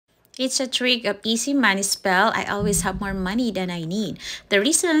It's a trick of easy money spell. I always have more money than I need. The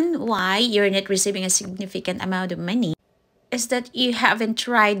reason why you're not receiving a significant amount of money is that you haven't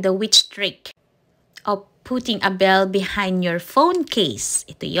tried the witch trick of putting a bell behind your phone case.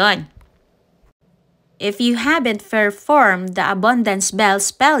 Ito yon. If you haven't performed the abundance bell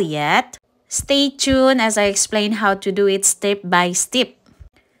spell yet, stay tuned as I explain how to do it step by step.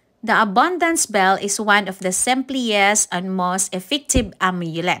 The abundance bell is one of the simplest and most effective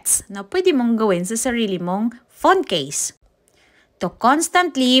amulets na pwede mong gawin sa sarili mong phone case to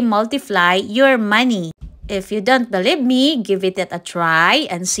constantly multiply your money. If you don't believe me, give it a try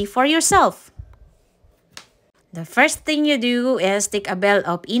and see for yourself. The first thing you do is take a bell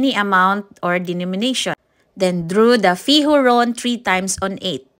of any amount or denomination. Then draw the Fihuron 3 times on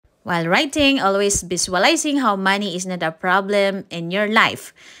 8. While writing, always visualizing how money is not a problem in your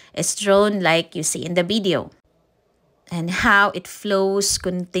life. It's drawn like you see in the video. And how it flows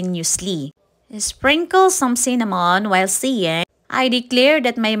continuously. Sprinkle some cinnamon while saying, I declare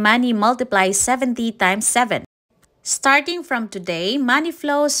that my money multiplies 70 times 7. Starting from today, money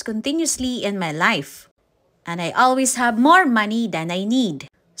flows continuously in my life. And I always have more money than I need.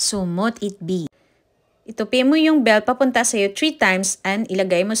 So mote it be. Itupin mo yung bell papunta sa'yo 3 times and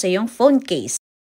ilagay mo sa iyong phone case.